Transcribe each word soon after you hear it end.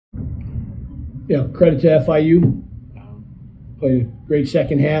Credit to FIU. Played a great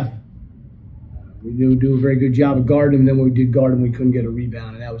second half. We didn't do a very good job of guarding them. Then when we did guard them, we couldn't get a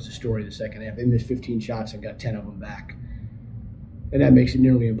rebound, and that was the story of the second half. They missed 15 shots and got 10 of them back. And that makes it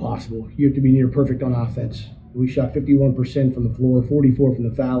nearly impossible. You have to be near perfect on offense. We shot 51% from the floor, 44 from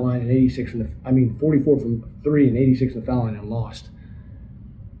the foul line, and 86 from the 44 from three and 86 from the foul line, and lost.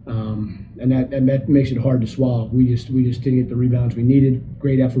 And that makes it hard to swallow. We just didn't get the rebounds we needed.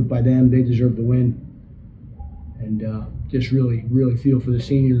 Great effort by them. They deserve the win. And just really feel for the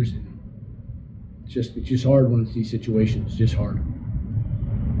seniors. It's just hard when it's these situations. It's just hard.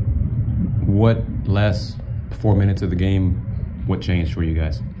 What last 4 minutes of the game, what changed for you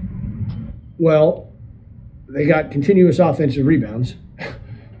guys? Well, they got continuous offensive rebounds,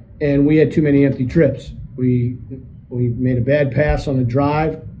 and we had too many empty trips. We made a bad pass on the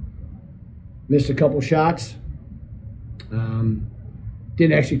drive, missed a couple shots,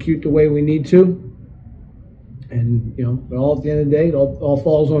 didn't execute the way we need to, and but all at the end of the day, it all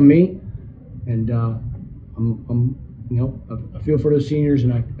falls on me. And I feel for those seniors,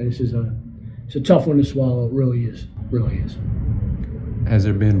 and it's a tough one to swallow. It really is. Has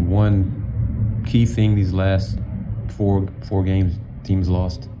there been one key thing these last four games teams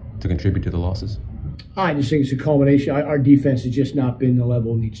lost to contribute to the losses? I just think it's a culmination. Our defense has just not been the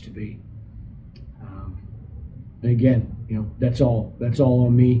level it needs to be. And again, that's all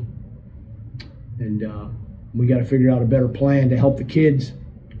on me. And we got to figure out a better plan to help the kids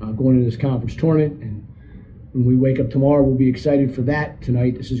going into this conference tournament. And when we wake up tomorrow, we'll be excited for that.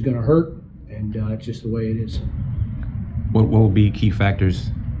 Tonight, this is going to hurt, and it's just the way it is. What will be key factors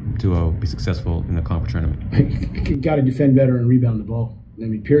to be successful in the conference tournament? You got to defend better and rebound the ball.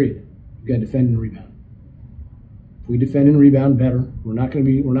 Period. You got to defend and rebound. If we defend and rebound better, we're not going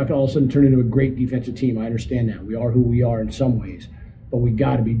to all of a sudden turn into a great defensive team. I understand that. We are who we are in some ways, but we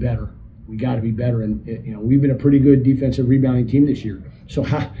got to be better. We got to be better, and we've been a pretty good defensive rebounding team this year. So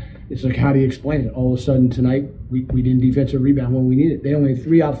it's like, how do you explain it? All of a sudden tonight we didn't defensive rebound when we needed it. They only had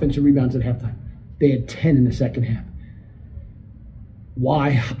 3 offensive rebounds at halftime. They had 10 in the second half.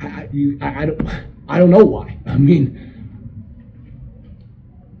 Why? I don't know why.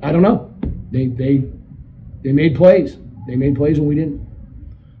 I don't know. They made plays. They made plays when we didn't.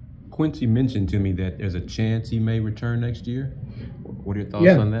 Quincy mentioned to me that there's a chance he may return next year. What are your thoughts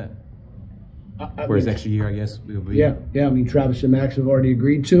on that? For his extra year, I guess. Yeah. Travis and Max have already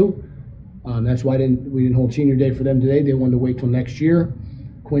agreed to. That's why we didn't hold senior day for them today. They wanted to wait till next year.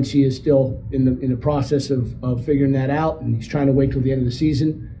 Quincy is still in the process of figuring that out, and he's trying to wait till the end of the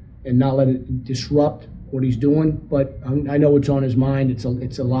season and not let it disrupt what he's doing. But I know what's on his mind. It's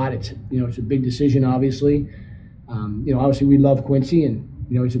a lot. It's a big decision, obviously. Obviously we love Quincy, and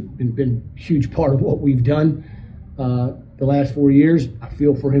he's been a huge part of what we've done the last 4 years. I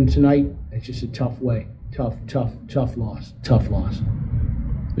feel for him tonight. It's just a tough loss. Tough loss.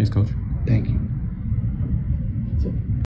 Thanks, Coach. Thank you.